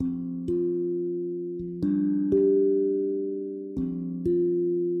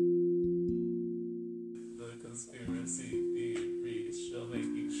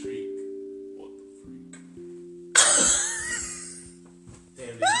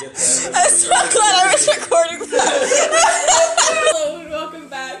get that? I'm so glad I was recording that. Hello and welcome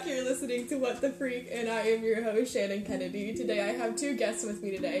back. You're listening to What the Freak, and I am your host, Shannon Kennedy. Today I have two guests with me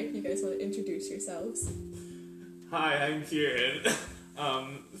today. If you guys want to introduce yourselves. Hi, I'm Kieran.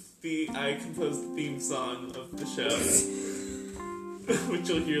 I composed the theme song of the show, which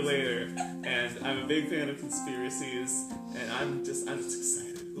you'll hear later. And I'm a big fan of conspiracies, and I'm just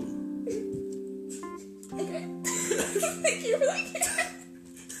excited. Ooh. Okay. Thank you for that, Kieran.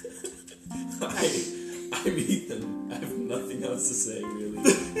 Hi, I'm Ethan. I have nothing else to say, really.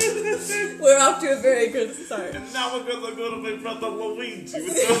 We're off to a very good start. And now we're gonna go to my brother Luigi.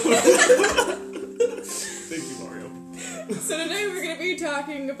 Thank you, Mario. So today we're going to be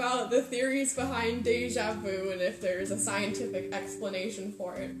talking about the theories behind deja vu and if there's a scientific explanation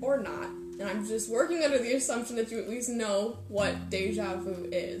for it or not. And I'm just working under the assumption that you at least know what deja vu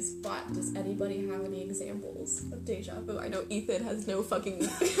is. But does anybody have any examples of deja vu? I know Ethan has no fucking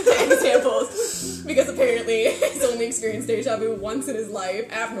examples because apparently he's only experienced deja vu once in his life.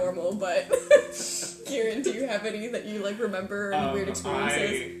 Abnormal, but Kieran, do you have any that you remember and weird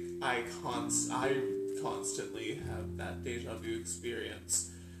experiences? I constantly have that deja vu experience,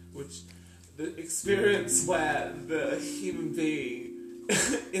 which the experience where the human being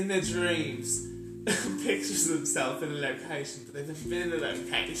in their dreams pictures themselves in a location, but they've never been in a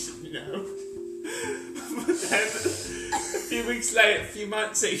location, you know. But then a few weeks later, a few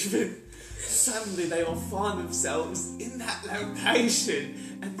months even, suddenly they will find themselves in that location,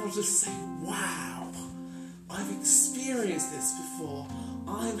 and they'll just say, "Wow, I've experienced this before.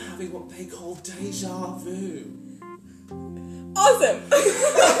 I'm having what they call deja vu." Awesome!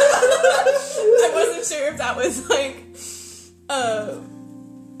 I wasn't sure if that was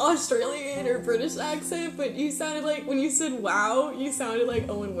Australian or British accent, but you sounded like, when you said wow, you sounded like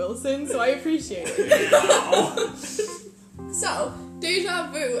Owen Wilson, so I appreciate it. So, deja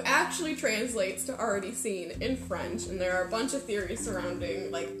vu actually translates to already seen in French, and there are a bunch of theories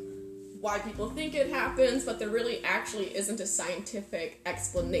surrounding, why people think it happens, but there really actually isn't a scientific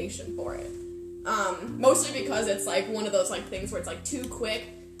explanation for it. Mostly because it's one of those things where it's too quick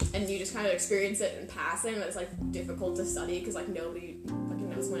and you just kind of experience it in passing, and it's difficult to study because nobody fucking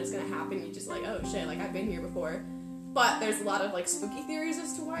knows when it's gonna happen. You just oh shit, I've been here before. But there's a lot of spooky theories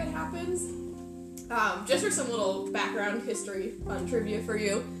as to why it happens. Just for some little background history fun trivia for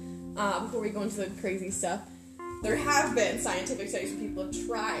you, before we go into the crazy stuff. There have been scientific studies where people have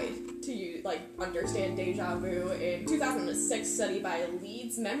tried to understand deja vu. In 2006 study by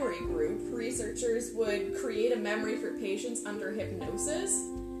Leeds Memory Group, researchers would create a memory for patients under hypnosis,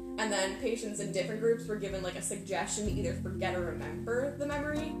 and then patients in different groups were given a suggestion to either forget or remember the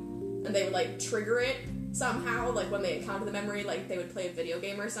memory, and they would trigger it somehow, when they encounter the memory, they would play a video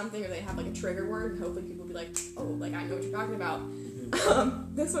game or something, or they'd have a trigger word, and hopefully people would be oh, I know what you're talking about.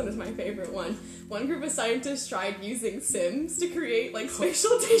 This one is my favorite one. One group of scientists tried using Sims to create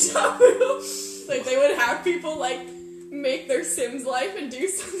spatial deja vu. They would have people make their Sims life and do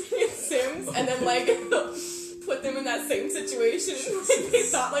something in Sims, and then put them in that same situation. They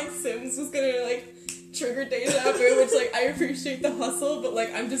thought Sims was gonna trigger deja vu, which I appreciate the hustle, but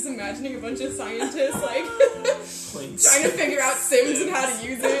I'm just imagining a bunch of scientists trying to figure out Sims and how to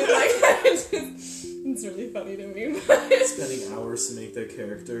use it. It's really funny to me. Spending hours to make their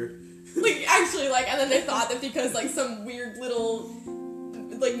character. And then they thought that because some weird little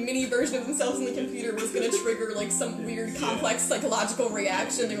mini version of themselves in the computer was gonna trigger some weird complex psychological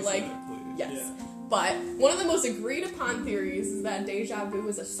reaction. They were yes. Yeah. But one of the most agreed upon theories is that deja vu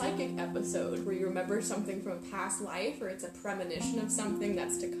is a psychic episode where you remember something from a past life, or it's a premonition of something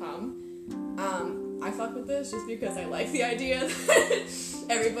that's to come. I fuck with this just because I like the idea that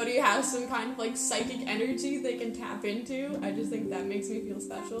everybody has some kind of psychic energy they can tap into. I just think that makes me feel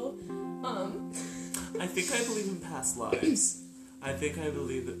special. I think I believe in past lives. I think I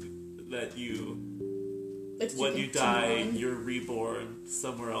believe that when you die, you're reborn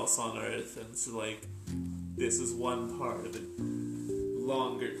somewhere else on Earth, and so this is one part of a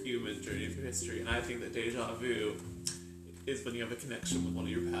longer human journey through history, and I think that deja vu is when you have a connection with one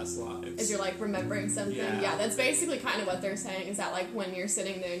of your past lives. If you're remembering something, yeah, that's basically kind of what they're saying. Is that when you're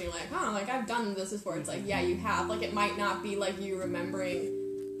sitting there and you're I've done this before. It's yeah, you have. It might not be you remembering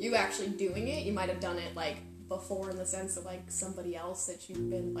you actually doing it. You might have done it before in the sense of somebody else that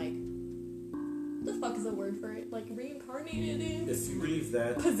you've been the fuck is the word for it? Reincarnated in? If you believe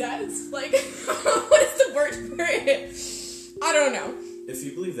that. Possessed? What is the word for it? I don't know. If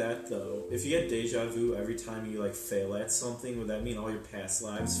you believe that, though, if you get deja vu every time you fail at something, would that mean all your past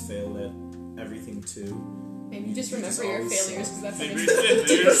lives failed at everything too? And you just remember your always failures because that's like Maybe a you're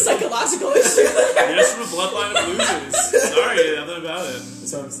deeper psychological issue. You're just from a bloodline of losers. Sorry, nothing about it.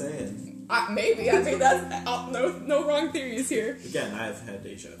 That's what I'm saying. Maybe. I mean, that's no wrong theories here. Again, I've had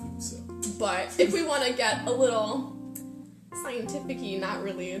deja vu, so. But if we want to get a little scientific-y, not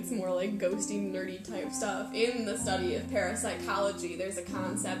really, it's more like ghosty, nerdy type stuff. In the study of parapsychology, there's a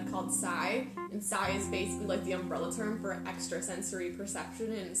concept called psi, and psi is basically like the umbrella term for extrasensory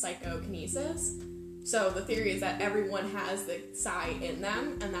perception and psychokinesis. So the theory is that everyone has the psi in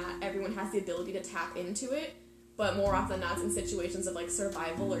them, and that everyone has the ability to tap into it, but more often than not, it's in situations of like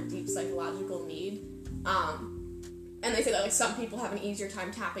survival or deep psychological need. And they say that like some people have an easier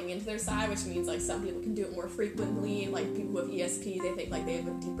time tapping into their psi, which means like some people can do it more frequently. Like people with ESP, they think like they have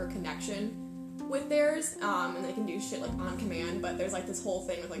a deeper connection with theirs, and they can do shit like on command. But there's like this whole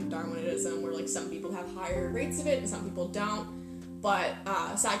thing with like Darwinism, where like some people have higher rates of it and some people don't. But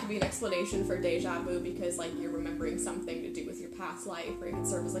psi could be an explanation for deja vu because like you're remembering something to do with your past life, or it could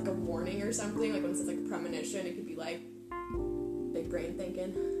serve as like a warning or something. Like when it says like a premonition, it could be like big brain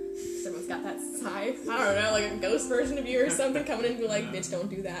thinking. Someone's got that psi. I don't know, like a ghost version of you or something coming in and be like, bitch, don't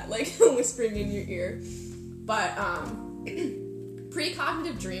do that. Like whispering in your ear. But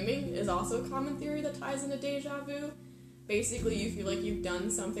precognitive dreaming is also a common theory that ties into deja vu. Basically, you feel like you've done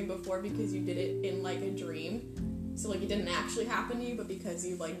something before because you did it in like a dream. So like it didn't actually happen to you, but because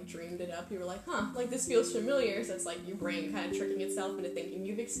you like dreamed it up, you were like, like this feels familiar. So it's like your brain kind of tricking itself into thinking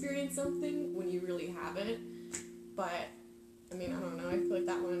you've experienced something when you really haven't. But I mean, I don't know. I feel like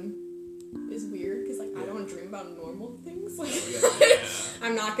that one is weird because like I don't dream about normal things. Like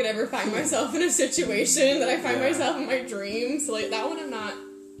I'm not gonna ever find myself in a situation that I find myself in my dreams. So like that one I'm not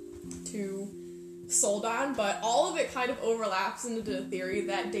too sold on, but all of it kind of overlaps into the theory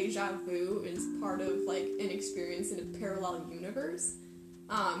that deja vu is part of like an experience in a parallel universe.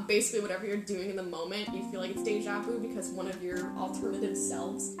 Basically whatever you're doing in the moment, you feel like it's deja vu because one of your alternative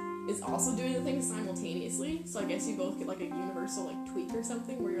selves is also doing the thing simultaneously. So I guess you both get like a universal like tweak or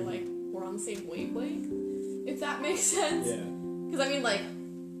something where you're like, we're on the same wavelength, if that makes sense. Yeah. Because I mean, like,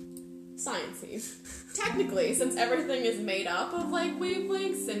 sciencey. Technically, since everything is made up of like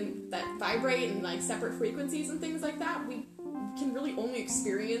wavelengths and that vibrate and like separate frequencies and things like that, we can really only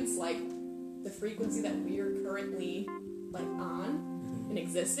experience like the frequency that we are currently like on and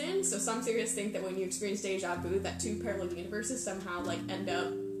exist in. So some theorists think that when you experience deja vu, that two parallel universes somehow like end up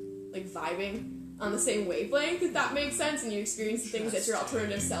like vibing on the same wavelength, if that makes sense, and you experience the things that your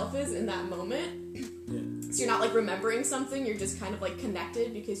alternative self is in that moment. So you're not like remembering something, you're just kind of like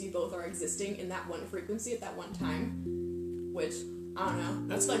connected because you both are existing in that one frequency at that one time. Which, I don't know.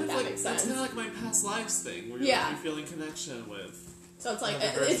 That's like kind of that like, makes that's sense. kind of like my past lives thing, where you're feeling connection with. So it's like,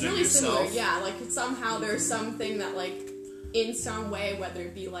 another it's version of really similar, yourself. yeah, like somehow there's something that like, in some way, whether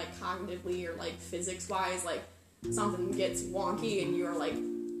it be like cognitively or like physics-wise, like something gets wonky and you're like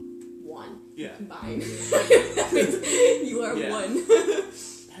one. Yeah. Combined. That means you are one.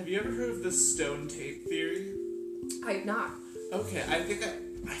 Have you ever heard of the stone tape theory? I have not. Okay, I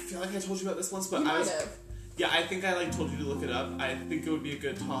feel like I told you about this once, but You I was... might have. Yeah, I think I like told you to look it up. I think it would be a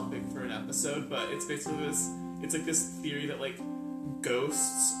good topic for an episode, but it's basically it's like this theory that like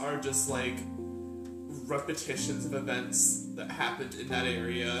ghosts are just like repetitions of events that happened in that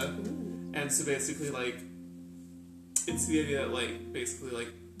area. Ooh. And so basically like it's the idea that like basically like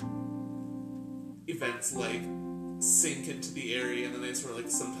events like sink into the area and then they sort of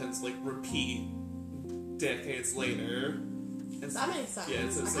like sometimes like repeat decades later. And That makes sense. Yeah,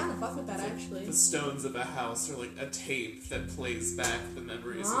 it's I like, kind of fuck with that actually. the stones of a house are like a tape that plays back the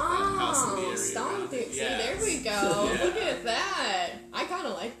memories of that house and the area. Stone around it. See, there we go. Yeah. Look at that. I kind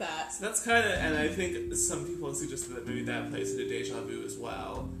of like that. So that's kind of, and I think some people have suggested that maybe that plays into deja vu as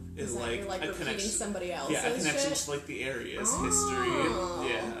well. Is that like you're like a repeating connection. somebody else's Yeah, a connection shit? to like the area's Oh. history.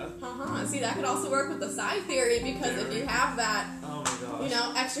 Yeah. See, that could also work with the psi theory because if you have that, Oh my gosh. you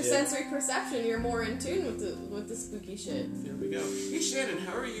know, extrasensory perception, you're more in tune with the spooky shit. Here we go. Hey Shannon,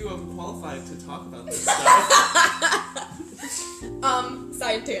 how are you qualified to talk about this stuff?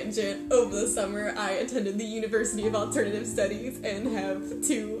 Side tangent. Over the summer, I attended the University of Alternative Studies and have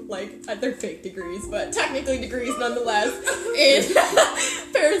two, like, they're fake degrees, but technically degrees nonetheless, in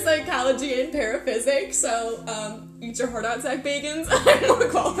parapsychology and paraphysics. So, eat your heart out, Zach Bagans. I'm more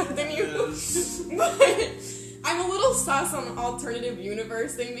qualified than you. But I'm a little sus on the alternative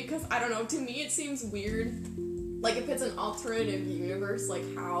universe thing because, I don't know, to me it seems weird. Like, if it's an alternative universe, like,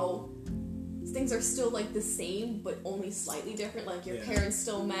 how things are still, like, the same, but only slightly different. Like, your parents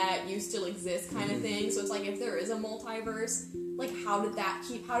still met, you still exist kind of thing. So it's like, if there is a multiverse, like, how did,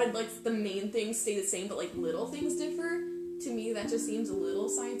 like, the main things stay the same, but, like, little things differ? to me, that just seems a little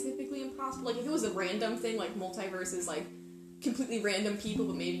scientifically impossible. Like, if it was a random thing, like multiverse is like completely random people,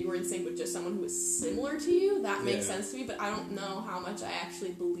 but maybe you were in sync with just someone who was similar to you, that makes sense to me, but I don't know how much I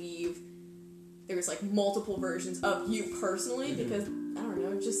actually believe there's like multiple versions of you personally, because I don't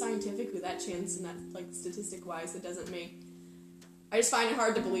know, just scientifically that chance and that like statistic wise it doesn't make, I just find it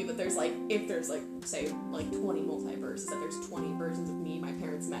hard to believe that there's like, if there's like say like 20 multiverses, that there's 20 versions of me, my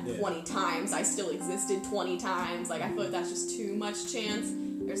parents met 20 times, I still existed 20 times, like I feel like that's just too much chance.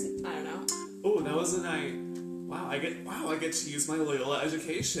 There's, I don't know. Oh, that was a night. Wow, I get to use my Loyola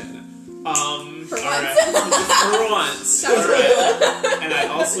education. For once. For once. That was Loyola. And I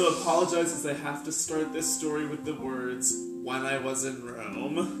also apologize because I have to start this story with the words, when I was in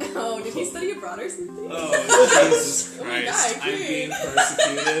Rome. Oh, did he study abroad or something? Oh, Jesus Oh my Christ. God, I'm great. being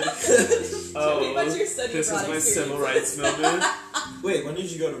persecuted. Tell me about your study This abroad is my civil experience. rights moment. Wait, when did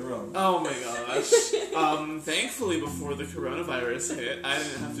you go to Rome? Oh my gosh. Thankfully, before the coronavirus hit, I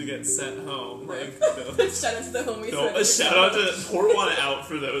didn't have to get sent home. Like, Shout out to the homies. a shout out to pour one out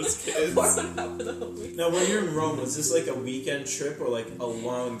for those kids. Pour one out for the homies. Now, when you're in Rome, was this like a weekend trip or like a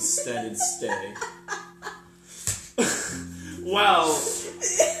long extended stay? Well,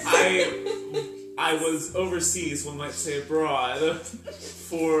 I was overseas, one might say abroad,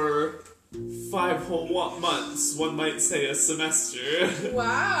 for 5 whole months, one might say a semester.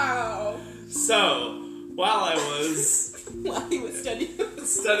 Wow. So, while I was While he was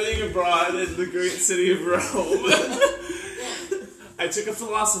studying abroad in the great city of Rome, I took a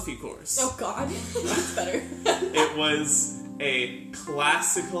philosophy course. Oh God, that's better. It was a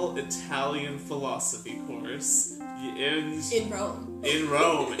classical Italian philosophy course. In Rome. In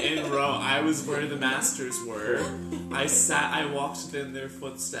Rome. I was where the masters were. I walked in their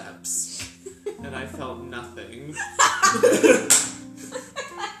footsteps, and I felt nothing.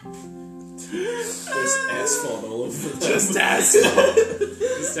 There's asphalt all over them. Just asphalt.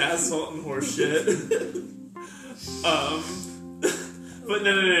 Just asphalt and horse shit. But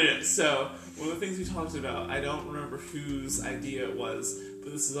no. So, one of the things we talked about, I don't remember whose idea it was, but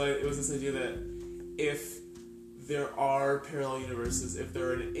it was this idea that if there are parallel universes, if there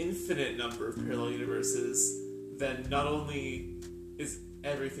are an infinite number of parallel universes, then not only is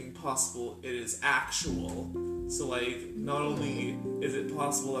everything possible, it is actual. So, like, not only is it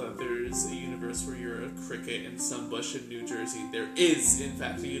possible that there's a universe where you're a cricket in some bush in New Jersey, there is, in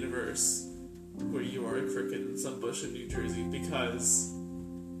fact, a universe where you are a cricket in some bush in New Jersey, because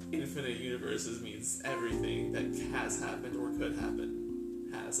infinite universes means everything that has happened or could happen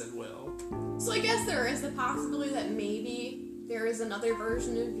has and will. So I guess there is the possibility that maybe there is another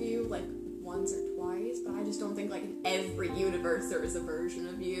version of you, like once or twice, but I just don't think like in every universe there is a version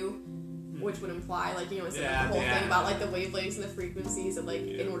of you, which would imply like, you know, it's like the whole thing about like the wavelengths and the frequencies, and like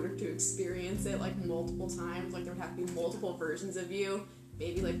in order to experience it like multiple times, like there would have to be multiple versions of you,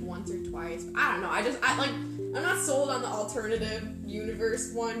 maybe like once or twice. I don't know. I'm not sold on the alternative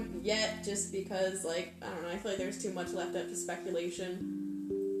universe one yet, just because like, I don't know, I feel like there's too much left up to speculation.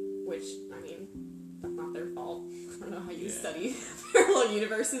 Which, I mean, that's not their fault. I don't know how you study parallel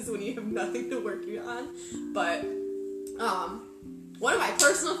universes when you have nothing to work on. But, one of my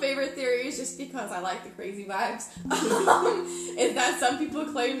personal favorite theories, just because I like the crazy vibes, is that some people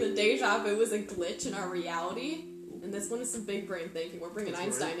claim that deja vu is a glitch in our reality. And this one is some big brain thinking. We're bringing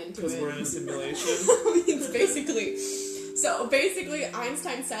Einstein into it. Because we're in a simulation. So basically,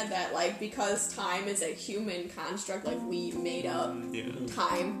 Einstein said that, like, because time is a human construct, like, we made up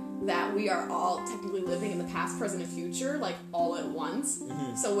time, that we are all technically living in the past, present, and future, like, all at once.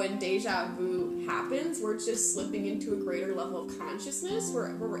 Mm-hmm. So when deja vu happens, we're just slipping into a greater level of consciousness,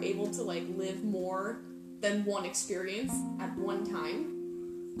 where we're able to, like, live more than one experience at one time.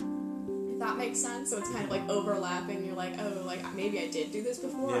 That makes sense. So it's kind of like overlapping. You're like, oh, like maybe I did do this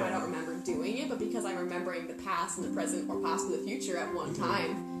before, and I don't remember doing it, but because I'm remembering the past and the present, or possibly the future at one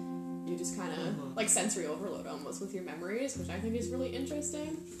time, you just kind of like sensory overload almost with your memories, which I think is really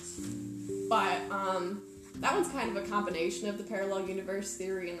interesting. But that one's kind of a combination of the parallel universe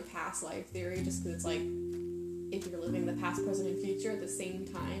theory and the past life theory, just because it's like if you're living the past, present, and future at the same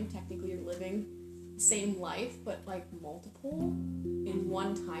time, technically you're living the same life, but like multiple in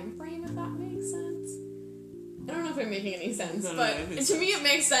one time frame, if that makes sense. I don't know if I'm making any sense, but to me it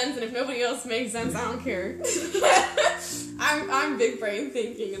makes sense, and if nobody else makes sense, I don't care. I'm big brain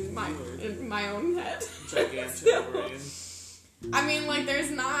thinking in my own head. Gigantic brain. I mean, like,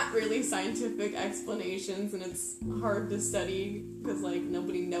 there's not really scientific explanations, and it's hard to study because, like,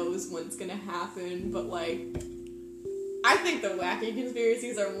 nobody knows when it's gonna happen, but, like, I think the wacky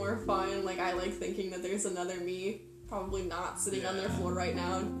conspiracies are more fun. Like, I like thinking that there's another me, probably not sitting on their floor right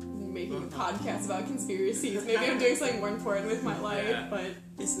now, making a podcast about conspiracies. Maybe I'm doing something more important with my life, Yeah. but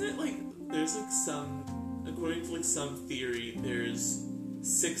Isn't it like there's like according to like some theory, there's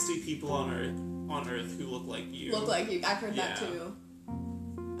 60 people on Earth who look like you. look like you. I've heard that Yeah. too.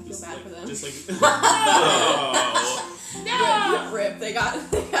 I feel Just bad like, for them. Just like no. No! Rip, they got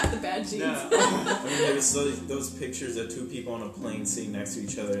the bad genes. No. I mean, there's those pictures of two people on a plane sitting next to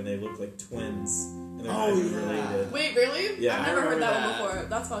each other, and they look like twins, and they're not even related. Wait, really? Yeah, I've I never heard remember that one that. before.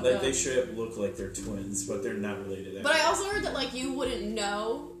 That's fucked Like up. they straight up look like they're twins, but they're not related. But I also heard that like you wouldn't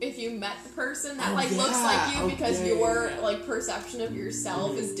know if you met the person that like looks yeah. like you Oh, because yeah, your yeah. like perception of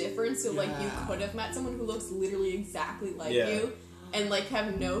yourself is different. So like you Yeah. could have met someone who looks literally exactly like Yeah. you and like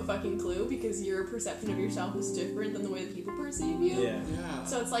have no fucking clue because your perception of yourself is different than the way that people perceive you. Yeah. Yeah.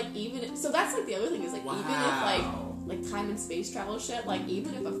 So it's like so that's like the other thing is like even if like time and space travel shit, like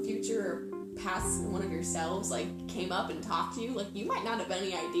even if a future past one of yourselves like came up and talked to you, like you might not have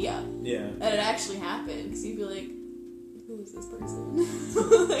any idea Yeah. that it actually happened because you'd be like, who is this person?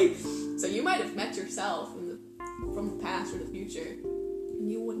 Like, so you might have met yourself from the past or the future and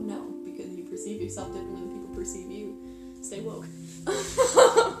you wouldn't know because you perceive yourself differently than people perceive you. Stay woke.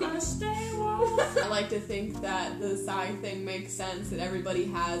 Stay woke. I like to think that the psi thing makes sense, that everybody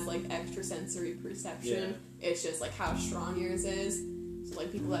has like extrasensory perception. It's just like how strong yours is. So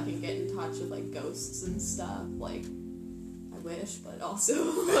like people that can get in touch with like ghosts and stuff, like I wish, but also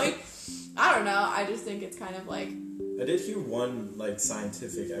like I don't know, I just think it's kind of like I did hear one like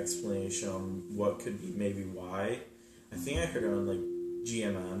scientific explanation on what could be maybe why. I think I heard it on like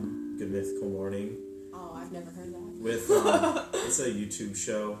GMM, Good Mythical Morning, oh, I've never heard that. with it's a YouTube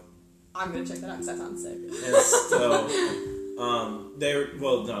show. I'm gonna check that out because that sounds sick. And so,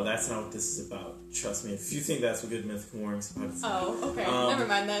 no, that's not what this is about. Trust me. If you think that's what Good Mythical Morning's about, it's not. Oh, okay. Never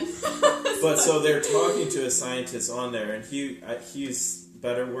mind then. But so they're talking to a scientist on there, and he used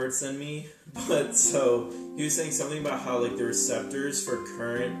better words than me. But so he was saying something about how like the receptors for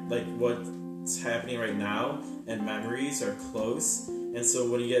current, like what's happening right now, and memories are close. And so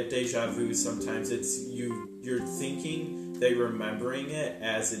when you get deja vu, sometimes it's you're thinking that you're remembering it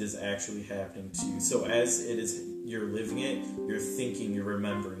as it is actually happening to you. So as it is, you're living it, you're thinking you're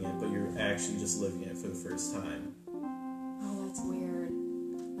remembering it, but you're actually just living it for the first time. Oh, that's weird.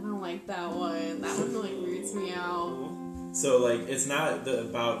 I don't like that one. That one really weirds me out. So like it's not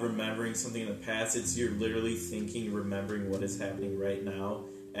about remembering something in the past. It's you're literally thinking, remembering what is happening right now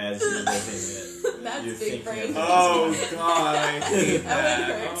as you're living it. That's You're big brain. thinking Oh god, I hate That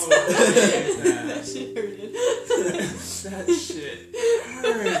that. one Oh, I hate that that. shit hurted. That shit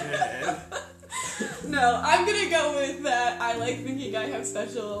hurted. No, I'm gonna go with that. I like thinking I have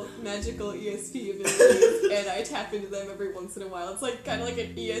special magical ESP abilities, and I tap into them every once in a while. It's like kind of like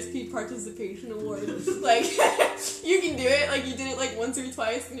an ESP participation award. Like you can do it, like you did it like once or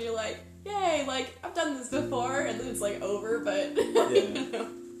twice, and you're like, yay! Like I've done this before, and then it's like over. But you know,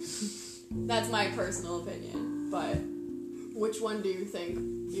 that's my personal opinion. But which one do you think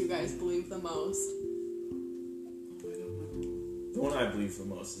you guys believe the most? The one I believe the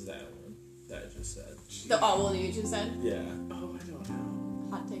most is that one that I just said. The one you just said. Yeah, Oh, I don't know.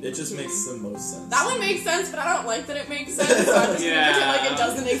 Hot take. it just number makes two. the most sense. That one makes sense, but I don't like that it makes sense, so I'm just Yeah. gonna pretend like it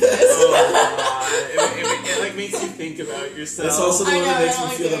doesn't exist. Oh god, it like makes you think about yourself. That's also the I one that know, makes I me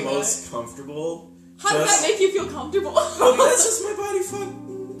don't feel like the doing most comfortable. How does Just- that make you feel comfortable? That's just my body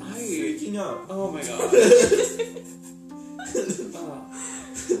fucking I- freaking out. Oh my god.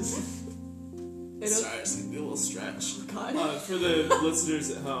 It was- Sorry, just a little stretch. God. For the listeners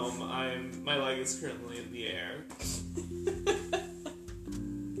at home, my leg is currently in the air.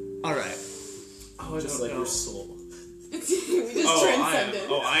 All right. Oh, I Just don't like know. your soul. we just transcended.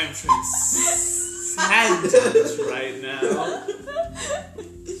 I am transcendent right now.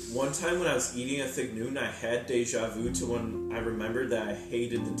 One time when I was eating a Fig Newton, I had deja vu to when I remembered that I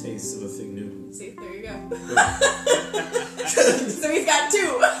hated the taste of a Fig Newton. See, there you go. So he's got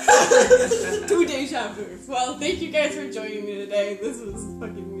two. Two deja vus. Well, thank you guys for joining me today. This was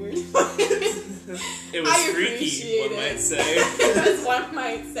fucking weird. It was I freaky, appreciate one it. might say. As one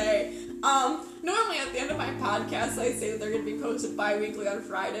might say. Normally at the end of my podcast, I say that they're going to be posted bi-weekly on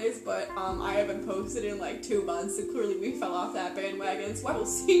Fridays, but I haven't posted in like 2 months, so clearly we fell off that bandwagon, so I will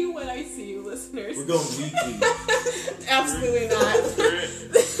see you when I see you, listeners. We're going weekly. Absolutely not.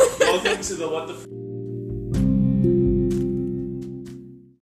 Welcome to the What the